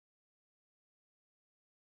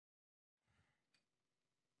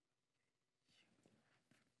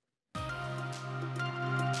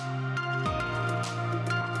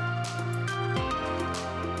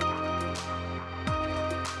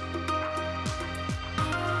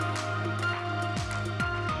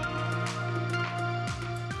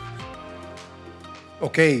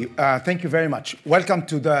Okay, thank you very much. Welcome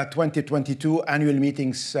to the 2022 Annual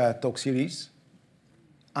Meetings Talk Series.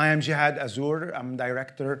 I am Jihad Azour. I'm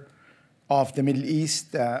Director of the Middle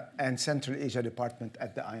East and Central Asia Department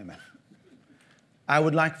at the IMF. I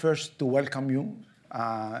would like first to welcome you,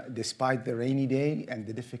 despite the rainy day and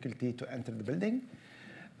the difficulty to enter the building.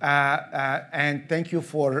 And thank you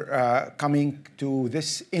for coming to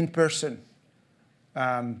this in-person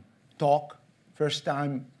talk. First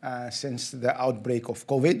time since the outbreak of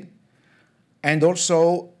COVID. And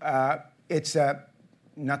also, it's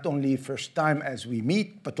not only first time as we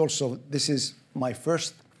meet, but also this is my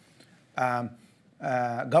first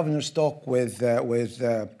governor's talk with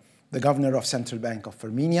the governor of Central Bank of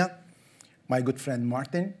Armenia, my good friend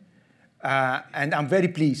Martin. And I'm very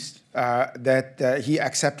pleased that he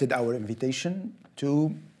accepted our invitation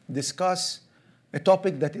to discuss a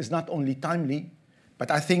topic that is not only timely, but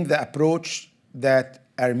I think the approach that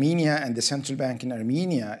Armenia and the central bank in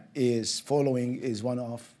Armenia is following is one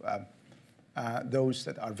of those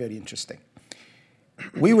that are very interesting.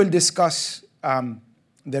 We will discuss the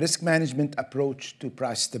risk management approach to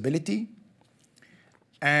price stability,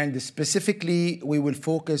 and specifically we will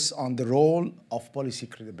focus on the role of policy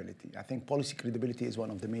credibility. I think policy credibility is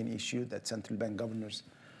one of the main issues that central bank governors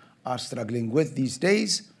are struggling with these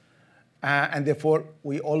days, and therefore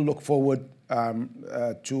we all look forward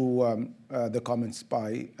to the comments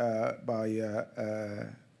by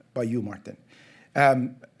you, Martin.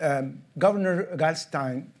 Governor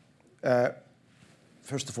Galstyan,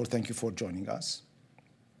 first of all, thank you for joining us.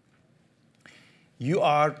 You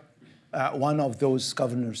are one of those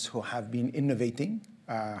governors who have been innovating,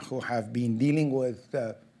 who have been dealing with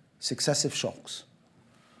successive shocks.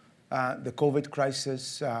 The COVID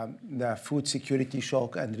crisis, the food security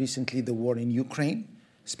shock, and recently the war in Ukraine,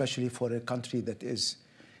 especially for a country that is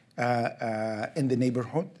in the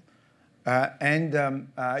neighborhood. And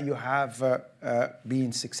you have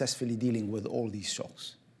been successfully dealing with all these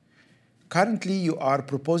shocks. Currently, you are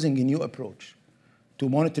proposing a new approach to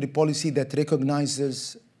monetary policy that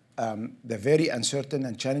recognizes the very uncertain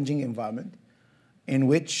and challenging environment in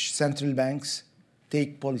which central banks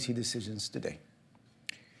take policy decisions today.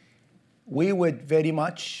 We would very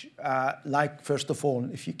much like, first of all,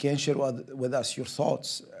 if you can share with us your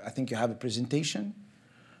thoughts. I think you have a presentation.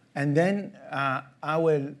 And then I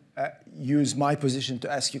will use my position to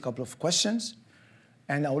ask you a couple of questions.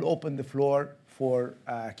 And I will open the floor for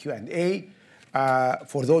Q&A.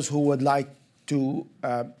 For those who would like to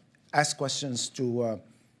ask questions to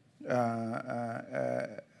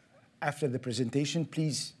after the presentation,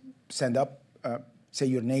 please stand up, say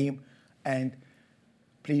your name, and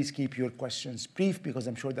please keep your questions brief, because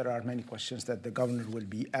I'm sure there are many questions that the governor will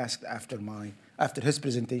be asked after his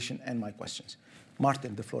presentation and my questions.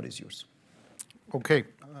 Martin, the floor is yours. Okay,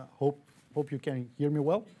 hope you can hear me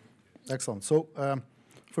well. Excellent. So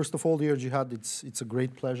first of all, dear Jihad, it's a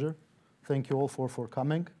great pleasure. Thank you all for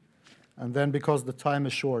coming. And then because the time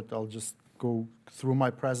is short, I'll just go through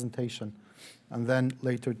my presentation and then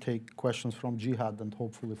later take questions from Jihad and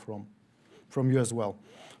hopefully from you as well.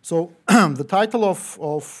 So the title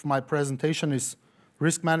of my presentation is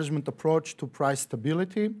Risk Management Approach to Price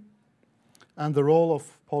Stability and the Role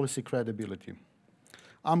of Policy Credibility.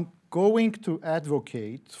 I'm going to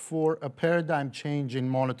advocate for a paradigm change in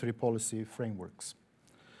monetary policy frameworks,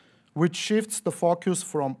 which shifts the focus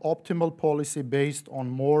from optimal policy based on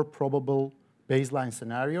more probable baseline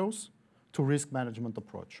scenarios to risk management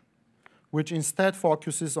approach, which instead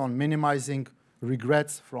focuses on minimizing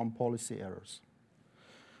regrets from policy errors.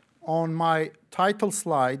 On my title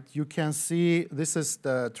slide, you can see this is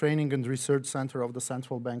the Training and Research Center of the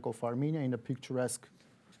Central Bank of Armenia in a picturesque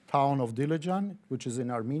town of Dilijan, which is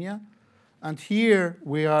in Armenia. And here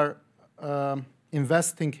we are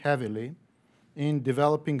investing heavily in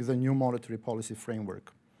developing the new monetary policy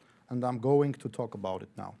framework. And I'm going to talk about it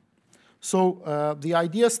now. So the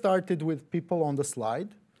idea started with people on the slide,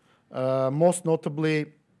 most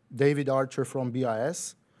notably David Archer from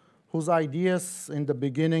BIS, whose ideas in the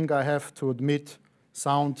beginning, I have to admit,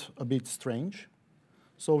 sound a bit strange.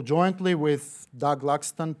 So jointly with Doug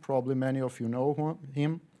Galstyan, probably many of you know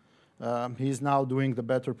him, he's now doing the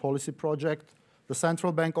Better Policy Project. The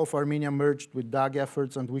Central Bank of Armenia merged with Doug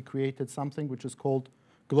efforts, and we created something which is called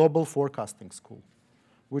Global Forecasting School,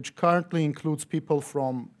 which currently includes people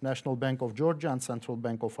from National Bank of Georgia and Central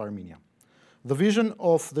Bank of Armenia. The vision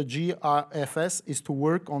of the GFS is to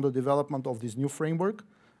work on the development of this new framework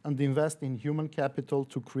and invest in human capital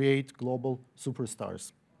to create global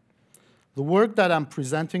superstars. The work that I'm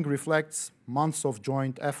presenting reflects months of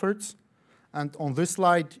joint efforts, and on this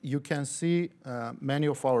slide you can see many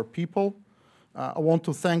of our people. I want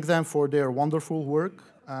to thank them for their wonderful work,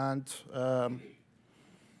 and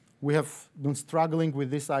we have been struggling with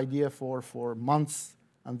this idea for months,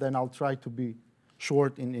 and then I'll try to be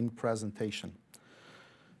short in presentation.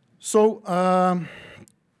 So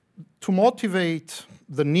to motivate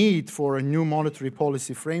the need for a new monetary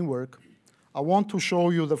policy framework, I want to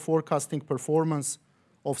show you the forecasting performance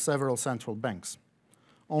of several central banks.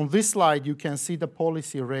 On this slide, you can see the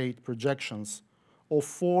policy rate projections of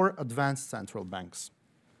 4 advanced central banks,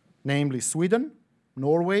 namely Sweden,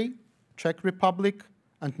 Norway, Czech Republic,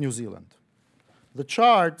 and New Zealand. The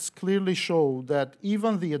charts clearly show that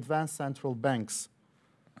even the advanced central banks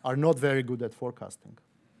are not very good at forecasting.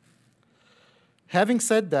 Having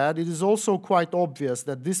said that, it is also quite obvious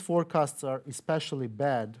that these forecasts are especially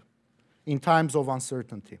bad in times of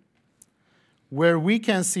uncertainty, where we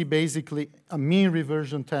can see basically a mean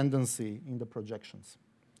reversion tendency in the projections.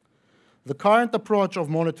 The current approach of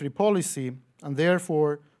monetary policy, and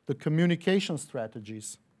therefore the communication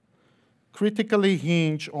strategies, critically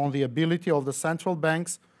hinge on the ability of the central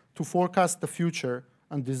banks to forecast the future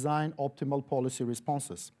and design optimal policy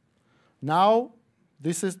responses. Now,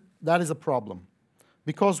 that is a problem,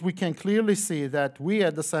 because we can clearly see that we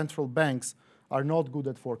at the central banks are not good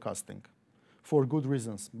at forecasting, for good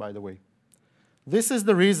reasons, by the way. This is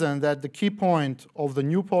the reason that the key point of the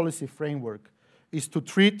new policy framework is to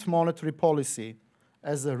treat monetary policy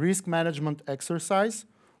as a risk management exercise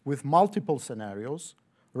with multiple scenarios,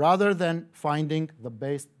 rather than finding the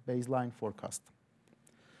best baseline forecast.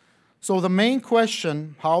 So the main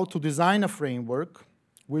question, how to design a framework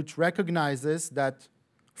which recognizes that,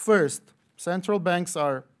 first, central banks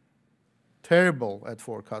are terrible at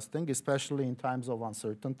forecasting, especially in times of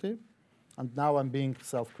uncertainty, and now I'm being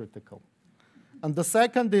self-critical. And the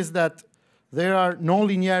second is that there are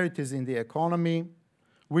non-linearities in the economy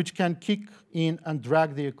which can kick in and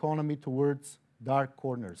drag the economy towards dark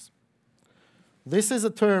corners. This is a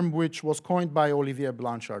term which was coined by Olivier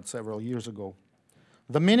Blanchard several years ago.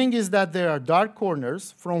 The meaning is that there are dark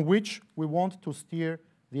corners from which we want to steer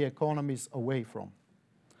the economies away from.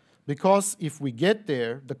 Because if we get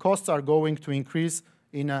there, the costs are going to increase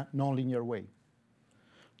in a nonlinear way.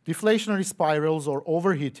 Deflationary spirals or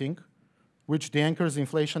overheating, which anchors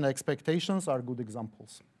inflation expectations, are good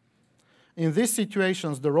examples. In these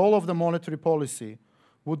situations, the role of the monetary policy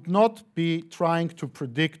would not be trying to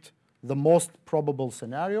predict the most probable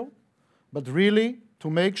scenario, but really to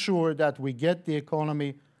make sure that we get the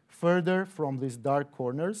economy further from these dark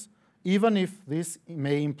corners, even if this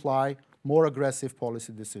may imply more aggressive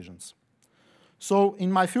policy decisions. So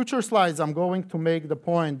in my future slides, I'm going to make the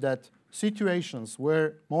point that situations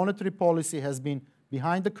where monetary policy has been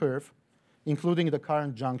behind the curve, including the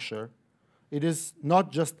current juncture, it is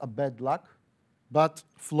not just a bad luck, but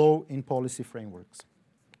flaw in policy frameworks.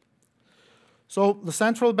 So the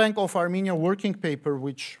Central Bank of Armenia working paper,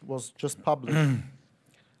 which was just published,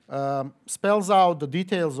 spells out the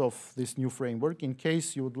details of this new framework. In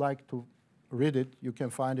case you would like to read it, you can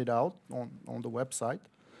find it out on the website.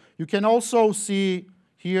 You can also see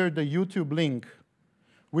here the YouTube link,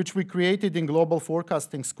 which we created in Global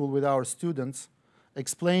Forecasting School with our students,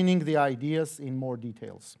 explaining the ideas in more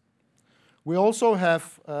details. We also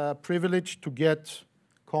have privilege to get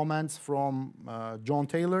comments from John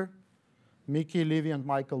Taylor, Mickey Levy, and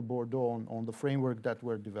Michael Bordeaux on the framework that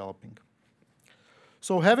we're developing.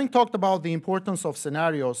 So having talked about the importance of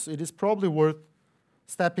scenarios, it is probably worth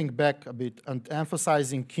stepping back a bit and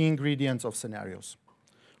emphasizing key ingredients of scenarios,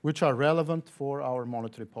 which are relevant for our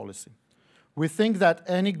monetary policy. We think that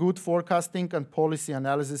any good forecasting and policy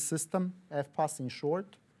analysis system, FPAS in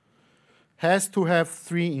short, has to have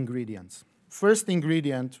 3 ingredients. First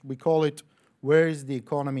ingredient, we call it, where is the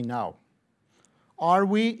economy now? Are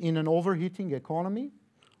we in an overheating economy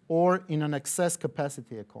or in an excess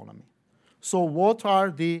capacity economy? So what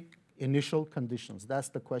are the initial conditions? That's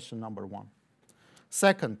the question number 1.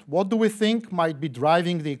 Second, what do we think might be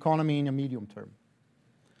driving the economy in a medium term?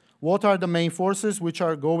 What are the main forces which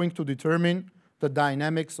are going to determine the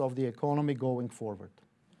dynamics of the economy going forward?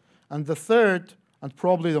 And the third, and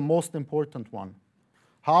probably the most important one,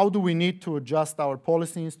 how do we need to adjust our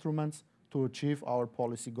policy instruments to achieve our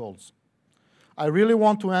policy goals? I really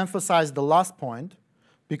want to emphasize the last point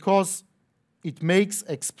because it makes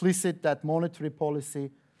explicit that monetary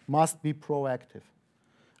policy must be proactive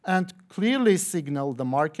and clearly signal the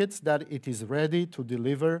markets that it is ready to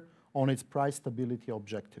deliver on its price stability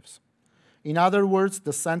objectives. In other words,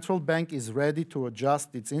 the central bank is ready to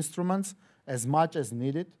adjust its instruments as much as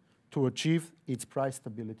needed to achieve its price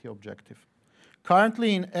stability objective.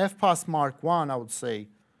 Currently in FPAS Mark 1, I would say,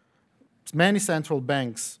 many central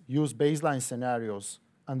banks use baseline scenarios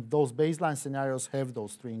and those baseline scenarios have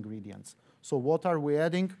those three ingredients. So what are we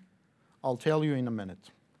adding? I'll tell you in a minute.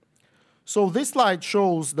 So this slide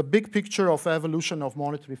shows the big picture of evolution of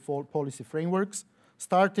monetary policy frameworks,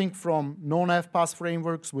 starting from non-FPAS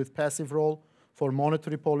frameworks with passive role for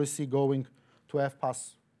monetary policy going to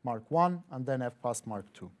FPAS Mark I and then FPAS Mark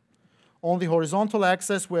II. On the horizontal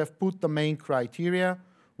axis, we have put the main criteria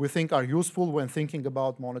we think are useful when thinking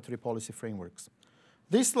about monetary policy frameworks.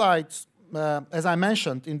 These slides, as I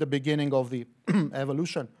mentioned in the beginning of the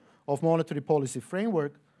evolution of monetary policy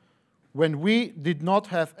framework, when we did not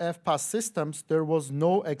have FPAS systems, there was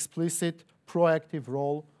no explicit proactive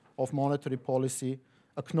role of monetary policy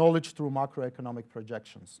acknowledged through macroeconomic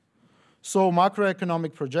projections. So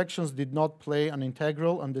macroeconomic projections did not play an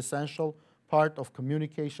integral and essential part of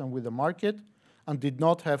communication with the market and did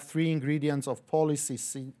not have three ingredients of policy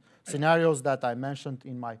scenarios that I mentioned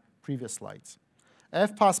in my previous slides.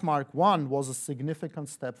 FPAS Mark I was a significant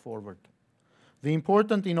step forward. The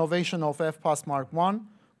important innovation of FPAS Mark I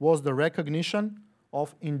was the recognition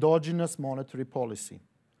of endogenous monetary policy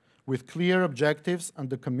with clear objectives and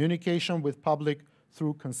the communication with public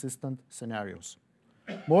through consistent scenarios.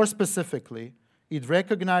 More specifically, it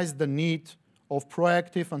recognized the need of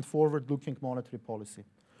proactive and forward-looking monetary policy.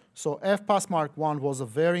 So FPAS Mark I was a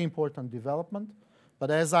very important development, but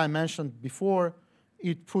as I mentioned before,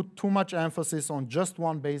 it put too much emphasis on just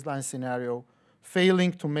one baseline scenario,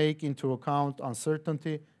 failing to make into account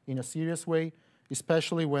uncertainty in a serious way,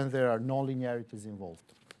 especially when there are nonlinearities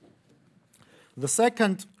involved. The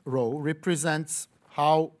second row represents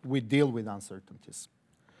how we deal with uncertainties.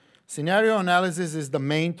 Scenario analysis is the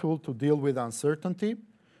main tool to deal with uncertainty.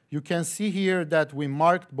 You can see here that we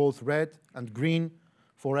marked both red and green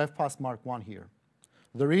for FPAS Mark I here.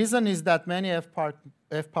 The reason is that many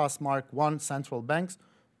FPAS Mark I central banks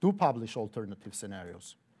do publish alternative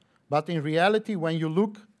scenarios. But in reality, when you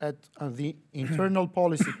look at the internal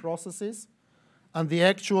policy processes and the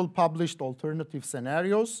actual published alternative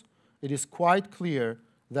scenarios, it is quite clear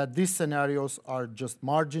that these scenarios are just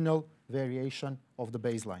marginal variation of the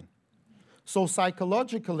baseline. So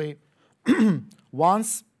psychologically,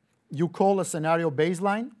 once you call a scenario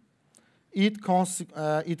baseline, it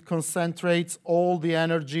concentrates all the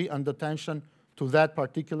energy and attention to that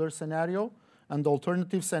particular scenario, and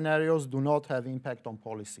alternative scenarios do not have impact on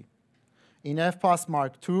policy. In FPAS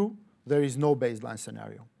Mark II, there is no baseline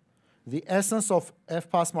scenario. The essence of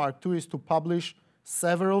FPAS Mark II is to publish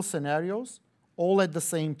several scenarios all at the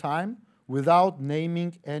same time without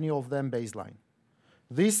naming any of them baseline.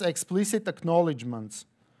 This explicit acknowledgement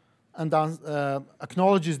and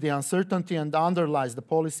acknowledges the uncertainty and underlies the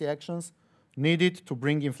policy actions needed to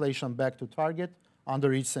bring inflation back to target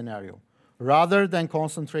under each scenario, rather than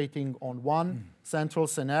concentrating on one central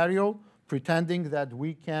scenario, pretending that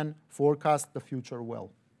we can forecast the future well.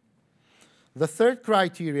 The third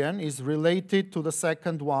criterion is related to the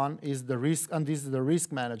second one, is the risk, and this is the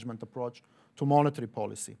risk management approach to monetary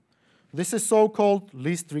policy. This is so-called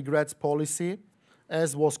least regrets policy,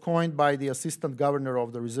 as was coined by the Assistant Governor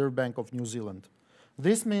of the Reserve Bank of New Zealand.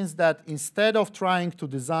 This means that instead of trying to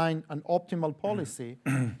design an optimal policy,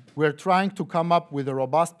 we're trying to come up with a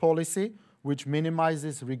robust policy which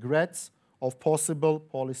minimizes regrets of possible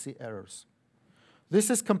policy errors. This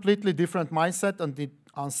is completely different mindset, and the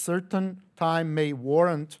uncertain time may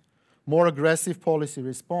warrant more aggressive policy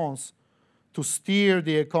response to steer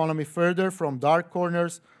the economy further from dark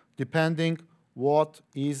corners, depending what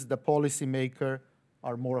is the policymaker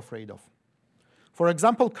are more afraid of. For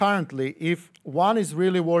example, currently, if one is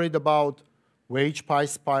really worried about wage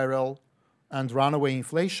price spiral and runaway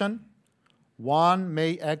inflation, one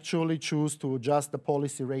may actually choose to adjust the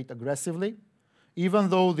policy rate aggressively, even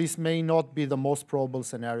though this may not be the most probable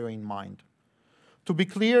scenario in mind. To be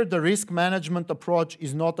clear, the risk management approach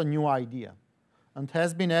is not a new idea and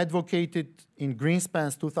has been advocated in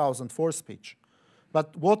Greenspan's 2004 speech.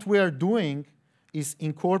 But what we are doing is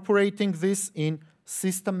incorporating this in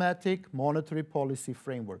systematic monetary policy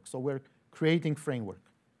framework. So we're creating framework.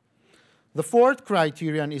 The fourth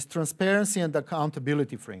criterion is transparency and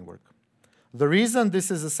accountability framework. The reason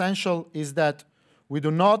this is essential is that we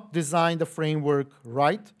do not design the framework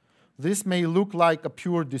right. This may look like a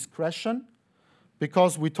pure discretion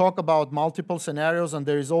because we talk about multiple scenarios and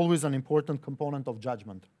there is always an important component of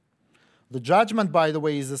judgment. The judgment, by the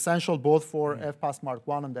way, is essential both for FPAS Mark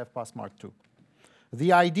I and FPAS Mark II.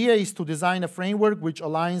 The idea is to design a framework which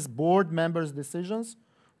aligns board members' decisions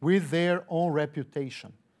with their own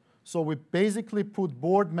reputation. So we basically put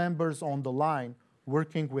board members on the line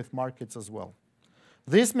working with markets as well.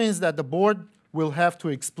 This means that the board will have to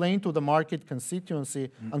explain to the market constituency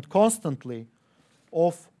and constantly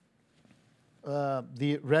of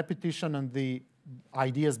the repetition and the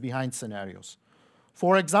ideas behind scenarios.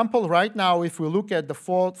 For example, right now, if we look at the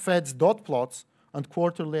Fed's dot plots and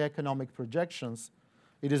quarterly economic projections,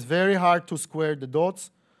 it is very hard to square the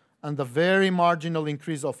dots and the very marginal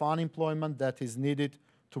increase of unemployment that is needed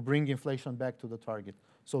to bring inflation back to the target.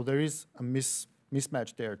 So there is a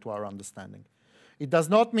mismatch there to our understanding. It does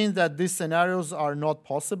not mean that these scenarios are not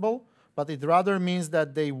possible, but it rather means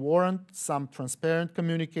that they warrant some transparent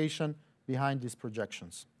communication behind these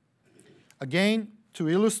projections. Again, to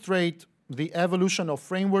illustrate the evolution of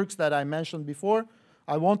frameworks that I mentioned before,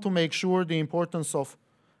 I want to make sure the importance of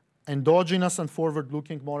endogenous and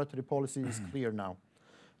forward-looking monetary policy is clear now.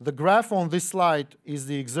 The graph on this slide is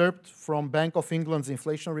the excerpt from Bank of England's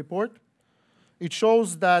inflation report. It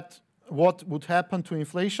shows that what would happen to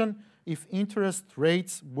inflation if interest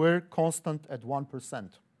rates were constant at 1%.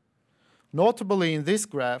 Notably, in this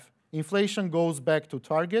graph, inflation goes back to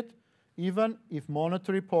target even if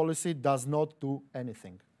monetary policy does not do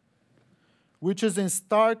anything, which is in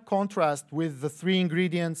stark contrast with the three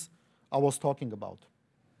ingredients I was talking about.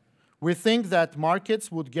 We think that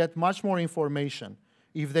markets would get much more information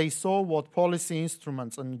if they saw what policy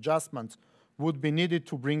instruments and adjustments would be needed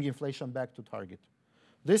to bring inflation back to target.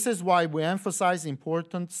 This is why we emphasize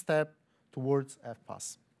important step towards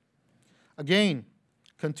FPAS. Again,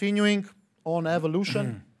 continuing on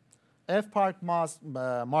evolution, FPARC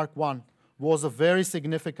Mark I was a very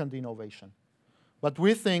significant innovation, but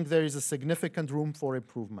we think there is a significant room for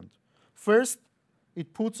improvement. First,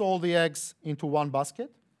 it puts all the eggs into one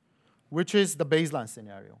basket, which is the baseline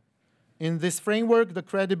scenario. In this framework, the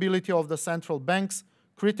credibility of the central banks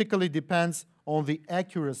critically depends on the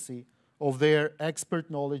accuracy of their expert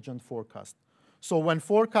knowledge and forecast. So when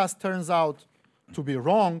forecast turns out to be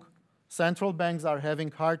wrong, central banks are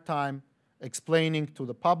having a hard time explaining to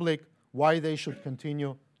the public why they should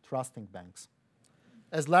continue trusting banks.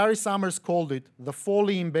 As Larry Summers called it, the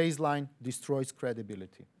folly in baseline destroys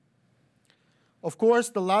credibility. Of course,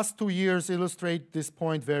 the last 2 years illustrate this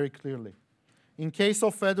point very clearly. In case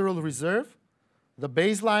of Federal Reserve, the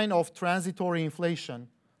baseline of transitory inflation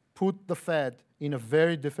put the Fed in a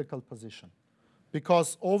very difficult position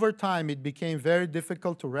because over time it became very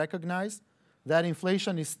difficult to recognize that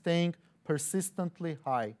inflation is staying persistently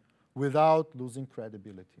high without losing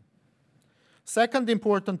credibility. Second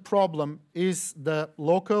important problem is the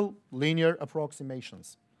local linear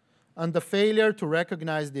approximations and the failure to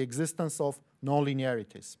recognize the existence of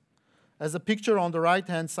nonlinearities. As the picture on the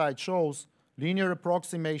right-hand side shows, linear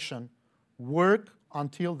approximation work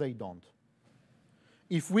until they don't.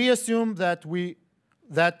 If we assume that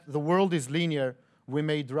the world is linear, we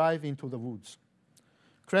may drive into the woods.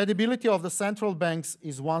 Credibility of the central banks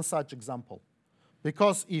is one such example.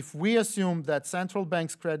 Because if we assume that central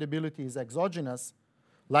banks' credibility is exogenous,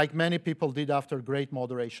 like many people did after Great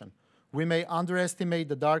Moderation, we may underestimate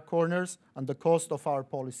the dark corners and the cost of our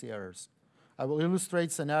policy errors. I will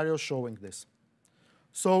illustrate scenarios showing this.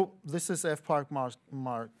 So this is FPARC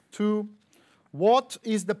Mark II. What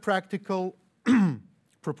is the practical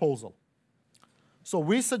proposal? So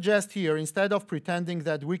we suggest here, instead of pretending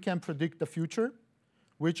that we can predict the future,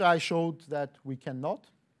 which I showed that we cannot,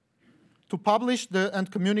 to publish and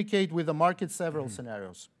communicate with the market several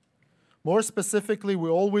scenarios. More specifically, we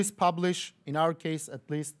always publish, in our case, at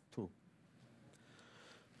least 2.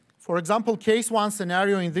 For example, case 1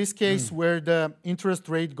 scenario, in this case, where the interest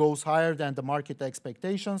rate goes higher than the market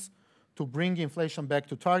expectations to bring inflation back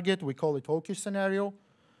to target, we call it hawkish scenario.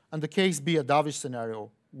 And the case B, a dovish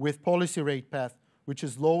scenario, with policy rate path, which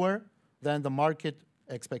is lower than the market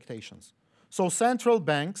expectations. So central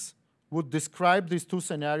banks would describe these 2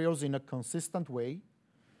 scenarios in a consistent way,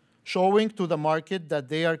 showing to the market that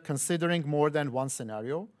they are considering more than one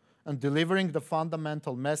scenario and delivering the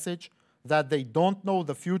fundamental message that they don't know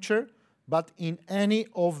the future, but in any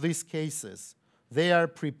of these cases, they are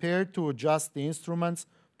prepared to adjust the instruments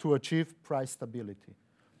to achieve price stability.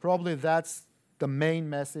 Probably that's the main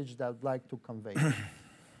message that I'd like to convey.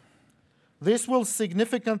 This will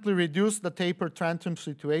significantly reduce the taper tantrum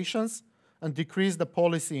situations and decrease the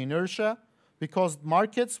policy inertia because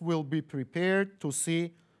markets will be prepared to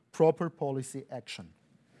see proper policy action.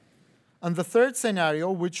 And the third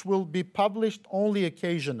scenario, which will be published only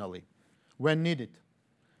occasionally when needed,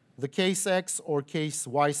 the case X or case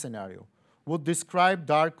Y scenario, would describe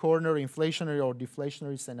dark corner inflationary or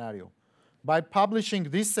deflationary scenario. By publishing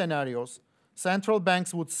these scenarios, central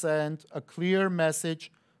banks would send a clear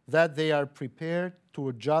message that they are prepared to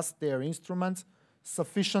adjust their instruments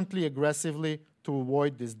sufficiently aggressively to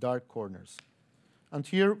avoid these dark corners. And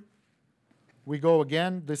here we go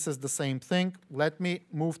again. This is the same thing. Let me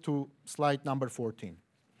move to slide number 14.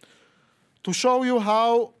 To show you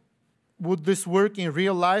how would this work in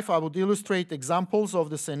real life, I would illustrate examples of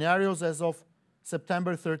the scenarios as of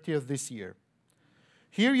September 30th this year.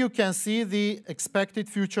 Here you can see the expected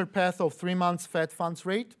future path of 3 months Fed funds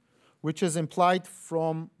rate, which is implied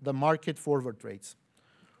from the market forward rates.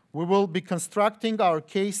 We will be constructing our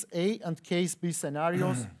case A and case B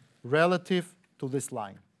scenarios relative to this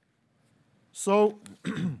line. So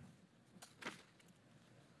the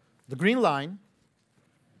green line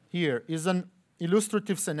here is an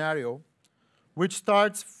illustrative scenario which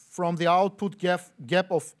starts from the output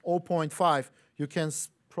gap of 0.5. You can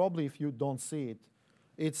probably, if you don't see it,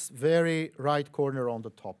 it's very right corner on the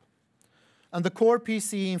top. And the core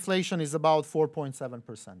PCE inflation is about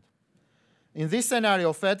 4.7%. In this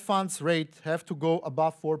scenario, Fed funds rate have to go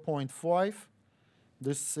above 4.5.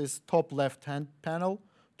 This is top left-hand panel,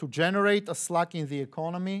 to generate a slack in the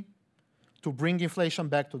economy to bring inflation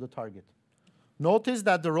back to the target. Notice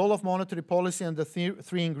that the role of monetary policy and the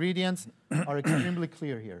three ingredients are extremely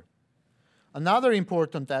clear here. Another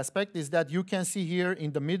important aspect is that you can see here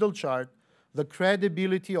in the middle chart the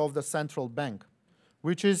credibility of the central bank,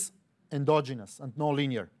 which is endogenous and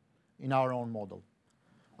nonlinear in our own model.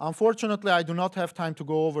 Unfortunately, I do not have time to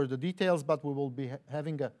go over the details, but we will be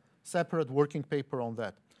having a separate working paper on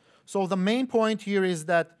that. So the main point here is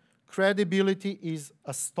that credibility is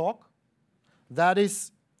a stock that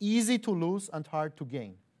is easy to lose and hard to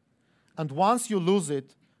gain. And once you lose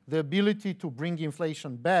it, the ability to bring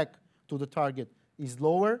inflation back to the target is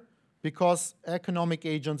lower because economic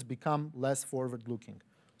agents become less forward-looking.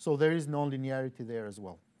 So there is nonlinearity there as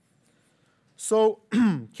well. So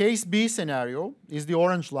case B scenario is the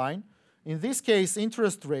orange line. In this case,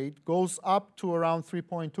 interest rate goes up to around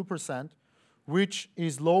 3.2%, which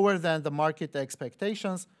is lower than the market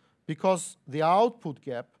expectations because the output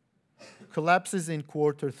gap collapses in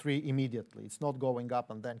Q3 immediately. It's not going up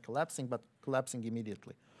and then collapsing, but collapsing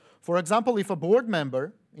immediately. For example, if a board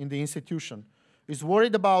member in the institution is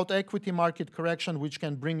worried about equity market correction, which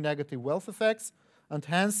can bring negative wealth effects, and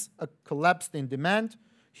hence a collapse in demand,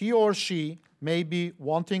 he or she may be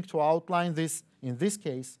wanting to outline this. In this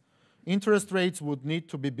case, interest rates would need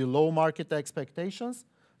to be below market expectations,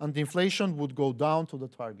 and inflation would go down to the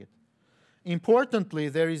target. Importantly,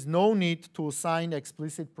 there is no need to assign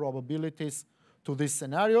explicit probabilities to these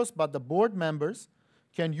scenarios, but the board members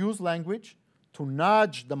can use language to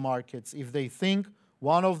nudge the markets if they think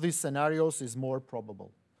one of these scenarios is more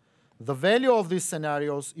probable. The value of these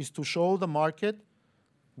scenarios is to show the market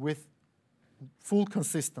with full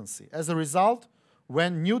consistency. As a result,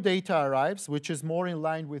 when new data arrives, which is more in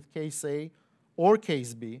line with case A or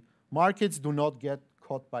case B, markets do not get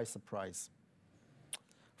caught by surprise.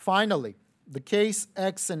 Finally, the case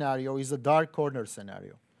X scenario is a dark corner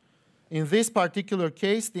scenario. In this particular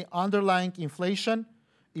case, the underlying inflation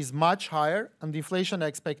is much higher, and inflation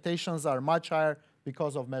expectations are much higher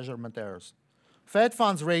because of measurement errors. Fed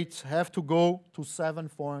funds rates have to go to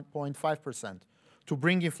 7.5% to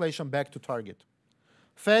bring inflation back to target.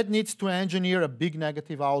 Fed needs to engineer a big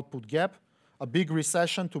negative output gap, a big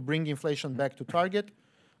recession to bring inflation back to target.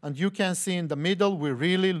 And you can see in the middle, we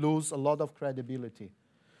really lose a lot of credibility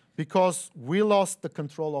because we lost the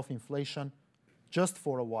control of inflation just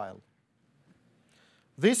for a while.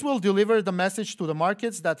 This will deliver the message to the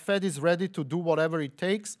markets that Fed is ready to do whatever it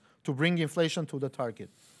takes to bring inflation to the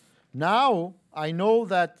target. Now, I know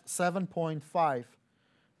that 7.5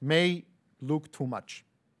 may look too much.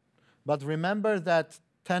 But remember that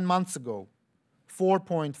 10 months ago,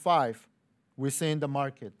 4.5 we see in the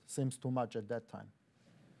market seems too much at that time.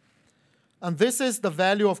 And this is the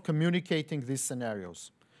value of communicating these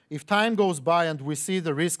scenarios. If time goes by and we see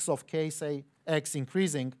the risks of case X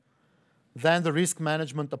increasing, then the risk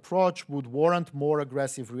management approach would warrant more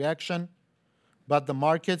aggressive reaction, but the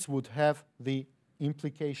markets would have the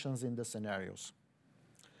implications in the scenarios.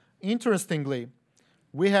 Interestingly,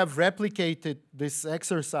 we have replicated this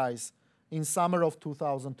exercise in summer of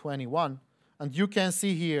 2021, and you can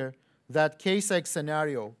see here that case X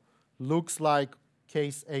scenario looks like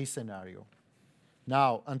case A scenario.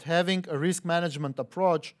 Now, and having a risk management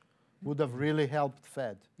approach would have really helped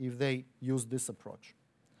Fed if they used this approach.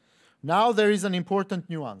 Now there is an important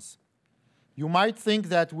nuance. You might think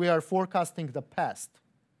that we are forecasting the past,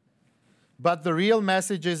 but the real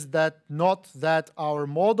message is that not that our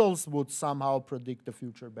models would somehow predict the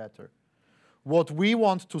future better. What we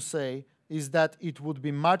want to say is that it would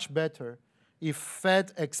be much better if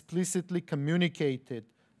Fed explicitly communicated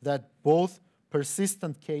that both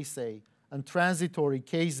persistent case A and transitory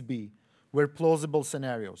case B were plausible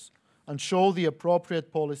scenarios and show the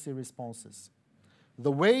appropriate policy responses.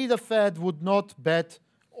 The way the Fed would not bet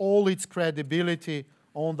all its credibility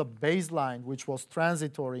on the baseline, which was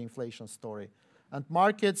transitory inflation story. And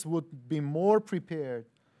markets would be more prepared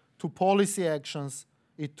to policy actions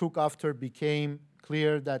it took after it became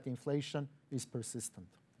clear that inflation is persistent.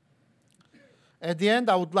 At the end,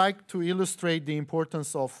 I would like to illustrate the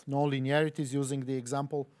importance of nonlinearities using the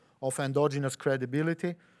example of endogenous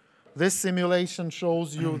credibility. This simulation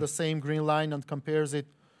shows you the same green line and compares it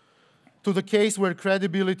to the case where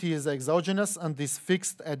credibility is exogenous and is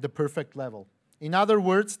fixed at the perfect level. In other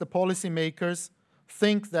words, the policymakers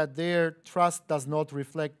think that their trust does not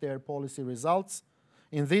reflect their policy results.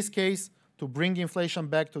 In this case, to bring inflation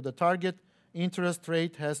back to the target, interest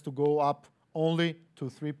rate has to go up only to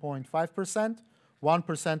 3.5%, 1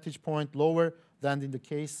 percentage point lower than in the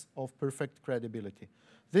case of perfect credibility.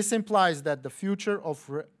 This implies that the future of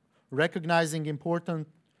recognizing important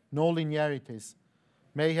nonlinearities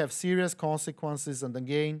may have serious consequences and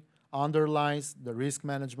again underlies the risk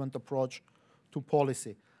management approach to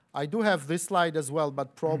policy. I do have this slide as well,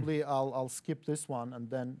 but probably I'll skip this one, and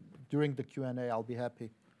then during the Q&A I'll be happy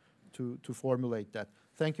to formulate that.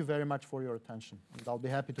 Thank you very much for your attention, and I'll be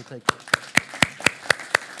happy to take questions.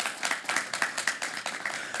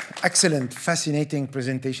 Excellent, fascinating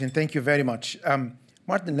presentation. Thank you very much.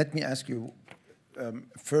 Martin, let me ask you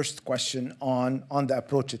first question on the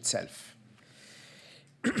approach itself.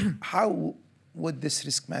 How would this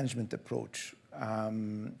risk management approach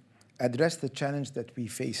address the challenge that we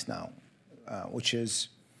face now, which is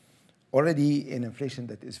already an inflation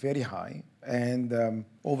that is very high and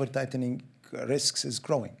over-tightening risks is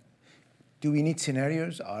growing? Do we need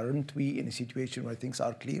scenarios? Aren't we in a situation where things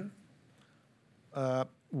are clear?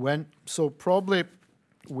 So probably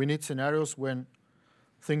we need scenarios when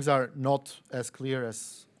things are not as clear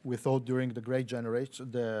as we thought during the Great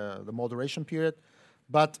Generation, the moderation period.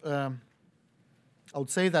 But I would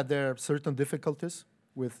say that there are certain difficulties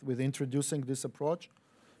with introducing this approach.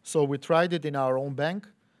 So we tried it in our own bank,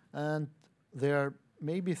 and there are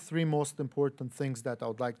maybe three most important things that I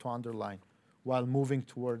would like to underline while moving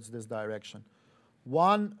towards this direction.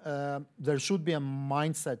 One, there should be a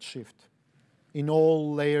mindset shift in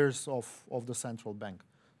all layers of the central bank,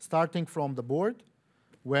 starting from the board,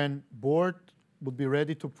 when board would be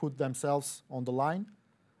ready to put themselves on the line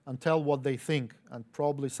and tell what they think and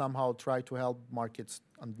probably somehow try to help markets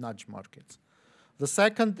and nudge markets. The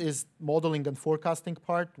second is modeling and forecasting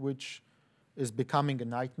part, which is becoming a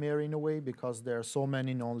nightmare in a way because there are so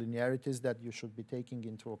many nonlinearities that you should be taking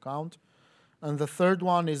into account. And the third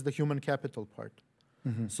one is the human capital part.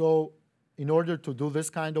 Mm-hmm. So in order to do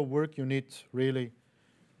this kind of work, you need really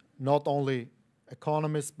not only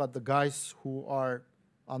economists, but the guys who are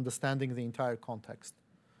understanding the entire context.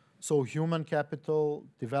 So human capital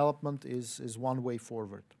development is one way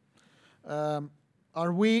forward.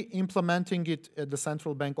 Are we implementing it at the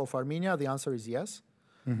Central Bank of Armenia? The answer is yes.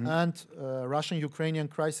 Mm-hmm. And Russian-Ukrainian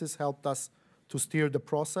crisis helped us to steer the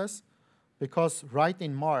process because right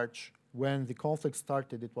in March, when the conflict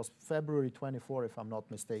started, it was February 24, if I'm not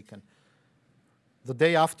mistaken. The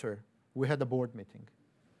day after, we had a board meeting.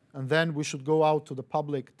 And then we should go out to the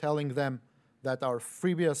public telling them that our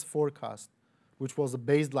previous forecast, which was a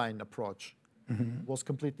baseline approach, mm-hmm. was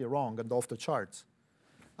completely wrong and off the charts.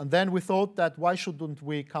 And then we thought that why shouldn't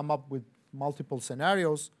we come up with multiple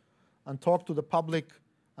scenarios and talk to the public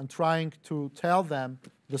and trying to tell them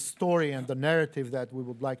the story and the narrative that we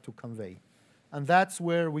would like to convey. And that's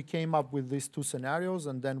where we came up with these two scenarios,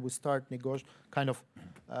 and then we start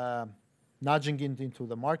nudging it into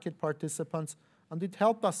the market participants, and it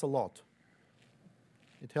helped us a lot.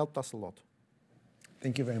 It helped us a lot.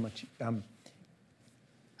 Thank you very much.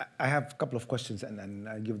 I have a couple of questions, and then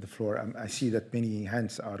I give the floor. I see that many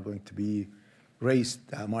hands are going to be raised,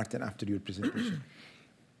 Martin, after your presentation.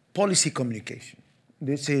 Policy communication.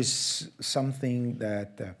 This is something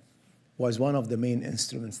that was one of the main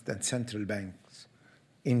instruments that central banks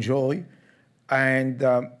enjoy. And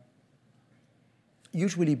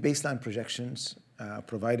usually baseline projections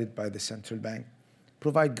provided by the central bank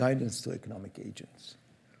provide guidance to economic agents.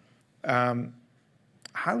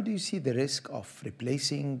 How do you see the risk of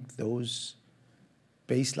replacing those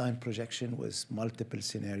baseline projections with multiple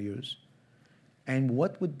scenarios? And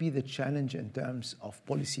what would be the challenge in terms of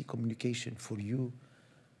policy communication for you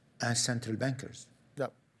as central bankers? Yeah.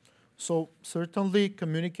 So certainly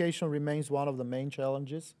communication remains one of the main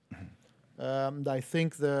challenges. Mm-hmm. I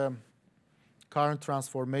think the current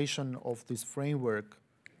transformation of this framework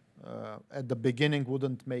at the beginning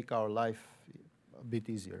wouldn't make our life a bit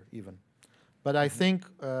easier even. But I think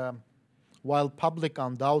while public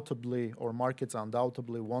undoubtedly or markets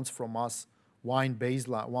undoubtedly wants from us one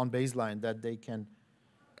baseline that they can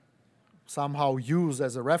somehow use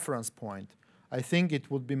as a reference point, I think it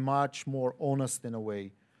would be much more honest in a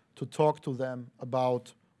way to talk to them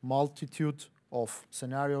about multitude of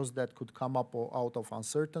scenarios that could come up out of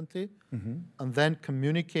uncertainty, and then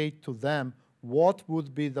communicate to them what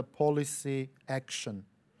would be the policy action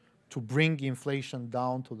to bring inflation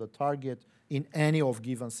down to the target in any of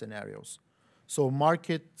given scenarios. So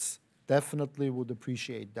markets definitely would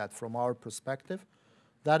appreciate that from our perspective.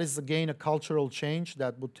 That is, again, a cultural change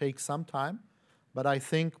that would take some time, but I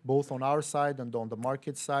think both on our side and on the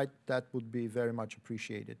market side, that would be very much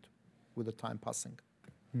appreciated with the time passing.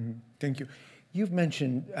 Thank you. You've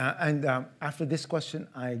mentioned, and after this question,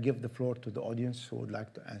 I give the floor to the audience who would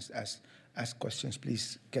like to ask questions.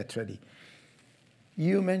 Please get ready.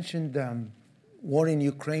 You mentioned war in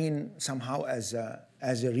Ukraine somehow as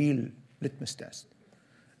a real litmus test.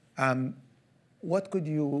 What could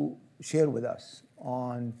you share with us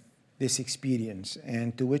on this experience,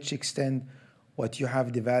 and to which extent what you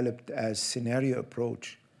have developed as scenario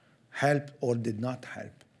approach helped or did not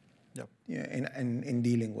help in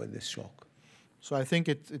dealing with this shock? So I think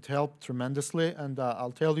it helped tremendously, and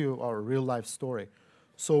I'll tell you our real-life story.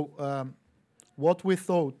 So what we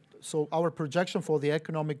thought, so our projection for the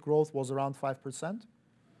economic growth was around 5%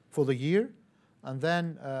 for the year. And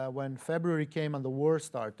then when February came and the war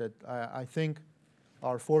started, I think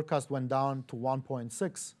our forecast went down to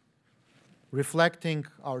 1.6, reflecting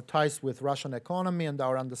our ties with Russian economy and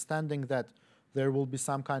our understanding that there will be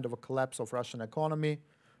some kind of a collapse of Russian economy,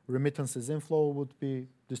 remittances inflow would be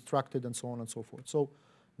distracted, and so on and so forth. So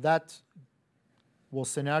that was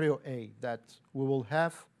scenario A, that we will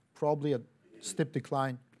have probably a steep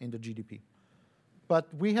decline in the GDP. But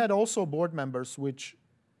we had also board members which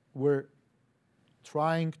were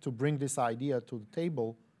trying to bring this idea to the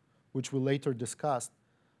table, which we later discussed,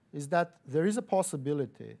 is that there is a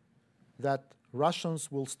possibility that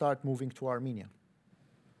Russians will start moving to Armenia.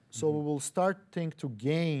 So we will starting to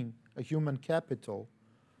gain a human capital,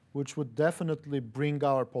 which would definitely bring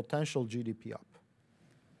our potential GDP up.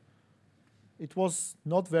 It was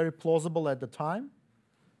not very plausible at the time,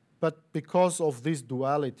 but because of this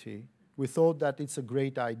duality, we thought that it's a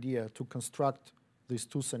great idea to construct these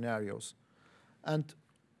two scenarios. And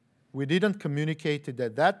we didn't communicate it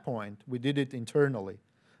at that point, we did it internally.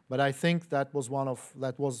 But I think that was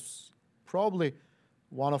probably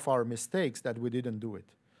one of our mistakes, that we didn't do it.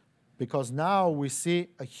 Because now we see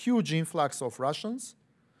a huge influx of Russians,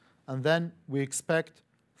 and then we expect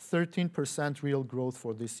 13% real growth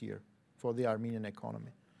for this year for the Armenian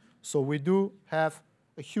economy. So we do have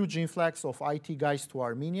a huge influx of IT guys to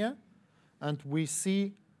Armenia, and we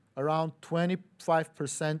see around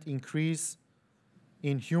 25% increase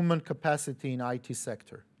in human capacity in IT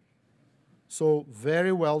sector. So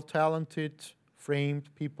very well talented, framed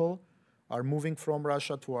people are moving from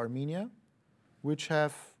Russia to Armenia, which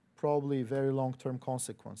have probably very long-term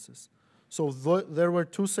consequences. So there were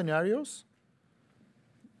two scenarios.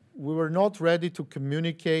 We were not ready to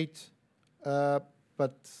communicate,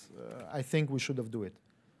 but I think we should have done it.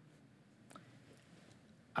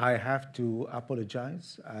 I have to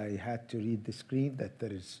apologize. I had to read the screen that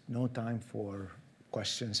there is no time for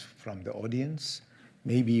questions from the audience.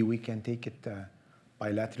 Maybe we can take it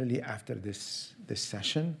bilaterally after this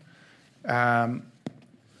session.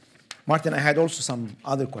 Martin, I had also some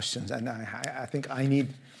other questions, and I think I need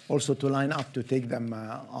also to line up to take them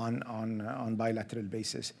on bilateral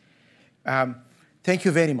basis. Thank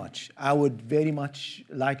you very much. I would very much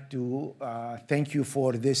like to thank you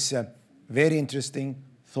for this very interesting,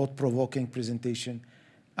 thought-provoking presentation.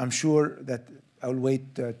 I'm sure that I'll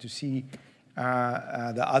wait to see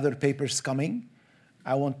the other papers coming.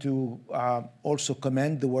 I want to also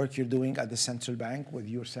commend the work you're doing at the central bank with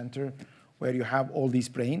your center, where you have all these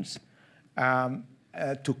brains.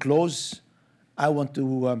 To close, I want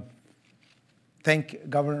to thank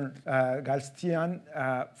Governor Galstyan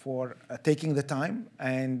for taking the time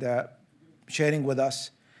and sharing with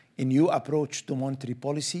us a new approach to monetary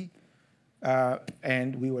policy.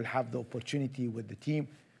 And we will have the opportunity with the team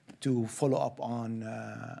to follow up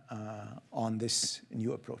on this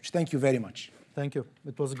new approach. Thank you very much. Thank you.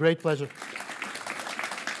 It was a great pleasure.